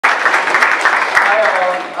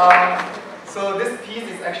So this piece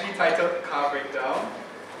is actually titled Car Breakdown.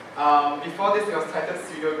 Before this, it was titled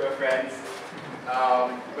Studio Girlfriends.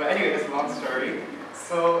 But anyway, it's a long story.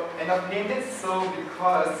 So, and I've named it so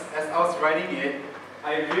because as I was writing it,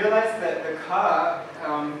 I realized that the car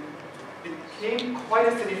became quite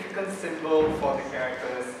a significant symbol for the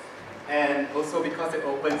characters, and also because it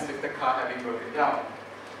opens with the car having broken down.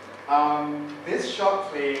 This short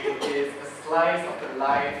play is a slice of the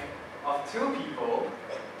life of two people,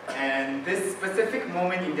 and this specific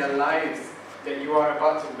moment in their lives that you are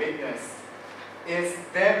about to witness is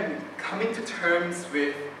them coming to terms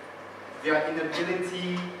with their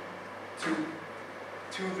inability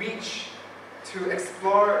to reach, to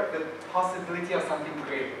explore the possibility of something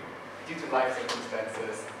great due to life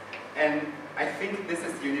circumstances. And I think this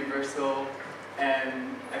is universal,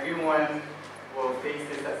 and everyone will face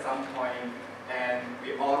this at some point, and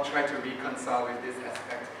we all try to reconcile with this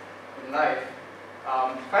aspect in life.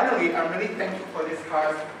 Finally, I'm really thankful for this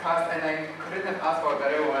cast, and I couldn't have asked for a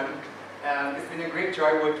better one. It's been a great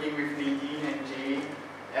joy working with Nadine and Jane,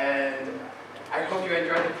 and I hope you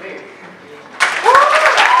enjoy the play.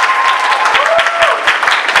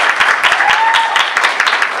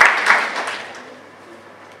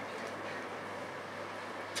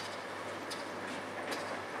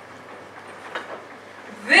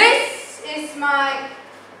 This is my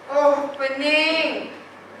opening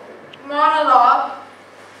monologue.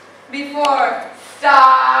 Before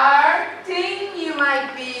starting, you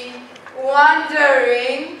might be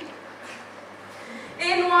wondering,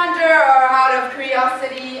 in wonder or out of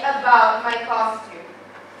curiosity about my costume.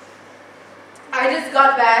 I just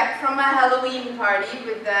got back from a Halloween party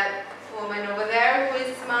with that woman over there who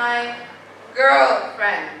is my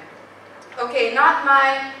girlfriend. Okay, not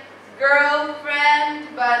my girlfriend,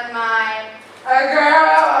 but my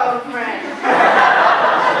girlfriend.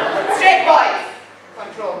 Straight boys,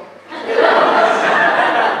 control.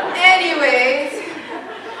 Anyways,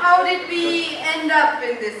 how did we end up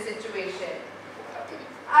in this situation?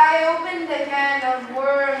 I opened a can of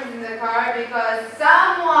worms in the car because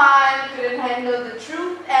someone couldn't handle the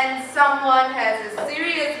truth and someone has a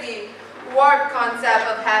seriously warped concept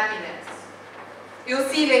of happiness. You'll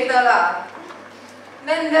see later lah.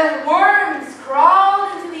 Then the worms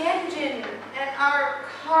crawled into the engine and our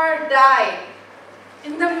car died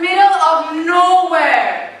in the middle of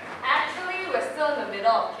nowhere. Actually, we're still in the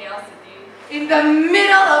middle of Chaos City. In the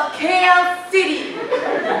middle of Chaos City.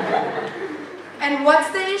 And what's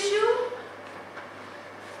the issue?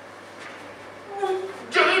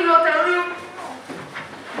 Jane will tell you.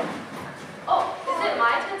 Oh, is it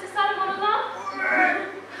my turn to start a monologue?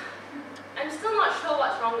 I'm still not sure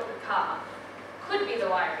what's wrong with the car. Could be the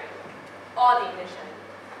wiring, or the ignition.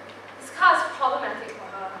 This car is problematic for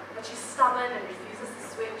her, but she's stubborn and refuses to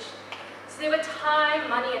switch. So with time,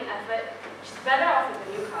 money, and effort, she's better off with a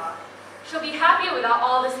new car. She'll be happier without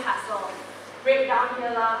all this hassle. Break down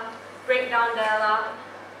here lah, break down there lah.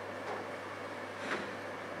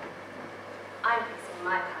 I'm fixing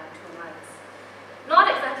my car in 2 months. Not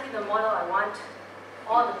exactly the model I want,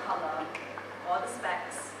 or the color, or the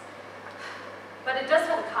specs. But it does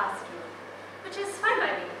what the cars do, which is fine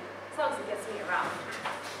by me, as long as it gets me around.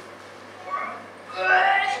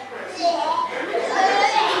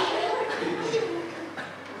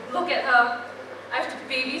 Look at her. I have to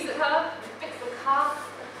babysit her, fix the car.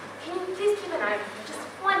 Can you please keep an eye on her? Just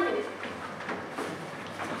 1 minute.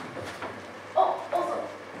 Oh, also,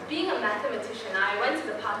 being a mathematician, I went to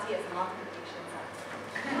the party as a multiplication sign.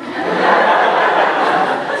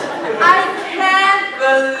 I can't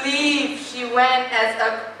believe she went as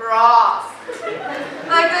a cross.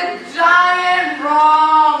 Like a giant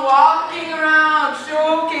wrong, walking around,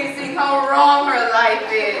 showcasing how wrong her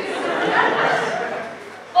life is.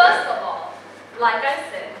 First of all, like I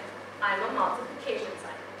said, I'm a multiplication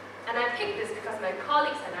sign. And I picked this because my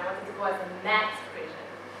colleagues and I wanted to go as a math equation.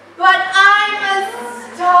 But I'm a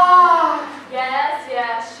star. Yes,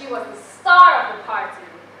 she was the star of the party.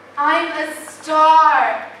 I'm a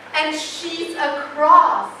star, and she's a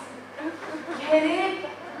cross. Get it?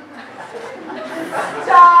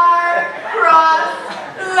 Star, cross,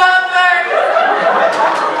 lovers.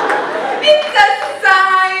 It's a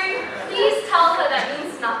sign. Please tell her that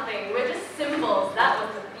means nothing. We're just symbols. That was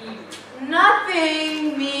the beauty.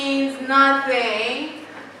 Nothing means nothing.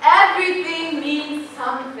 Everything means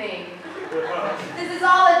something. This is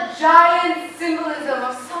all a giant symbolism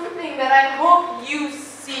of something that I hope you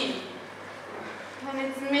see. And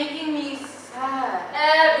it's making me sad.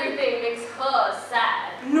 Everything makes her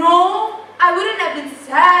sad. No, I wouldn't have been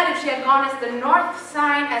sad if she had gone as the north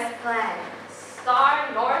sign as planned.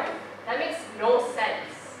 Star, north, that makes no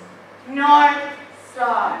sense. North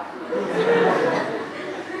Star.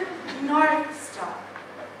 North Star.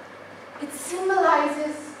 It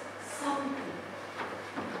symbolizes something.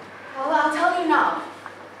 Well, I'll tell you now.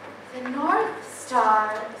 The North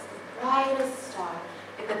Star is the brightest star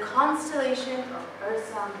in the constellation of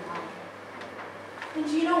Ursa Minor. And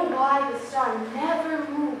do you know why the star never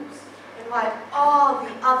moves and why all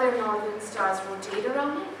the other northern stars rotate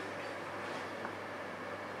around it?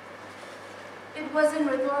 It wasn't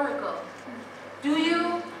rhetorical. Do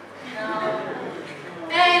you? No.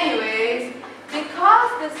 Anyways,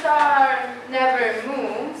 because the star never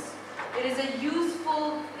moves, it is a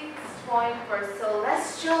useful fixed point for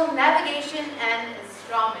celestial navigation and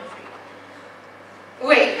astrometry.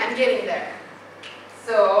 Wait, I'm getting there.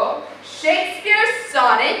 So, Shakespeare's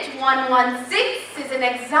sonnet 116 is an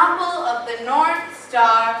example of the North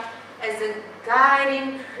Star as a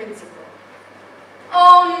guiding principle.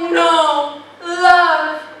 Oh no!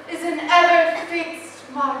 Love is an ever-fixed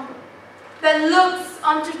mark that looks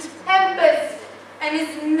onto tempest and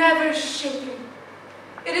is never shaken.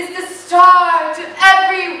 It is the star to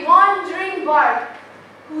every wandering bark,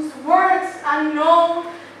 whose words unknown,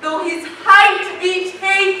 though his height be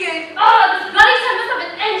taken. Oh, this bloody tempest of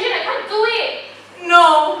an engine, I can't do it!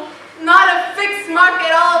 No, not a fixed mark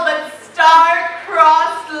at all, but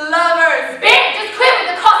star-crossed lovers. Babe, just quit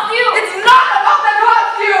with the costume! It's not about the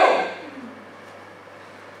costume!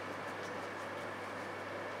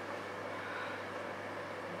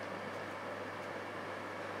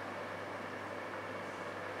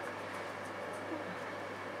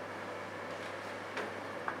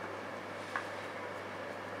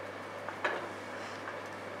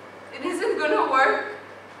 It isn't gonna work.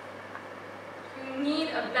 You need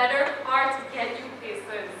a better car to get you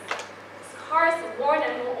places. This car is worn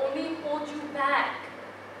and will only hold you back.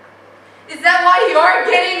 Is that why you're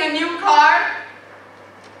getting a new car?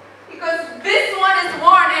 Because this one is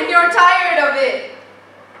worn and you're tired of it.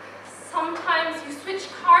 Sometimes you switch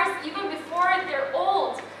cars even before they're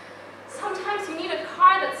old. Sometimes you need a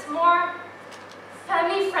car that's more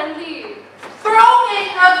family-friendly. Throw in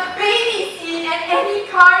a baby seat and any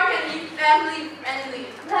car can be family-friendly.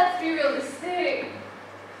 Let's be realistic.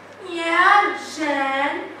 Yeah,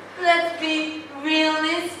 Jen. Let's be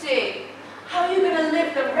realistic. How are you going to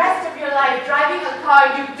live the rest of your life driving a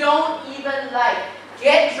car you don't even like?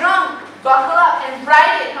 Get drunk, buckle up, and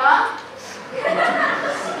ride it, huh?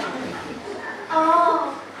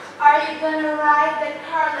 Oh, are you going to ride the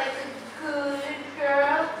car like a good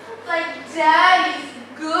girl? Like Daddy's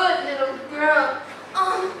good little girl.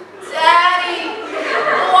 Oh, Daddy,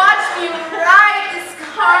 watch me ride this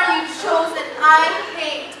car you chose that I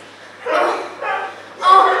hate.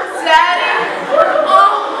 Oh, Daddy.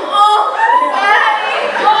 Daddy.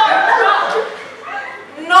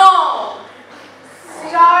 No.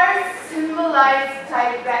 Stars symbolize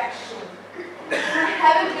direction. I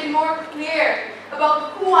haven't been more clear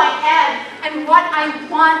about who I am and what I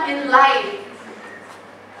want in life.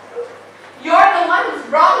 You're the one who's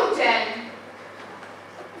wrong, Jen.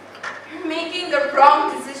 You're making the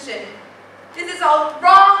wrong decision. This is all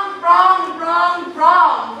wrong, wrong, wrong,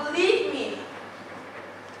 wrong. Believe me.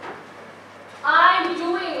 I'm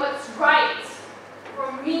doing what's right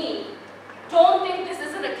for me. Don't think this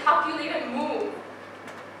isn't a calculated move.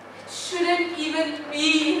 It shouldn't even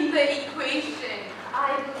be in the equation.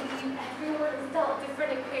 I believe everyone is dealt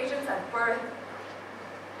different equations at birth.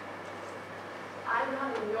 I'm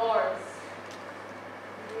not in yours.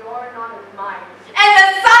 You're not in mine. And the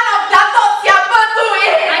son of Dato siapa tu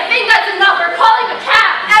is? I think that's enough. We're calling a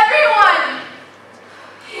cab. Everyone!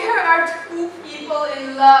 Here are two people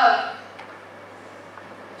in love.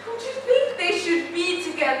 Don't you think they should be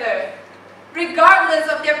together, regardless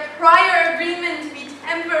of their prior agreement to be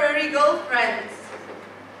temporary girlfriends?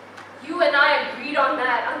 You and I agreed on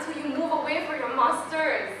that until you move away for your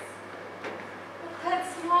masters. But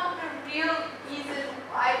that's not the real reason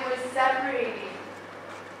why we're separating.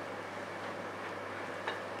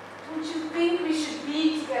 Don't you think we should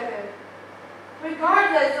be together,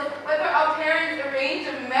 regardless of whether our parents arrange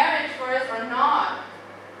a marriage for us or not?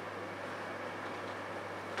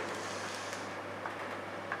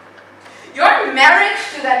 Your marriage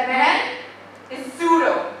to that man is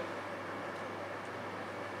pseudo.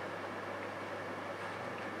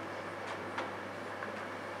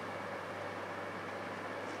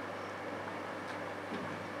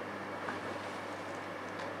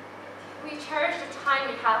 We cherish the time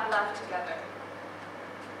we have left together.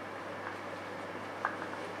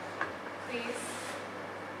 Please.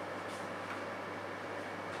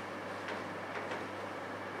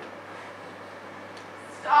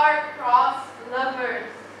 Star-crossed lovers.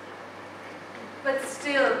 But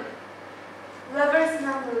still, Lovers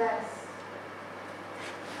nonetheless.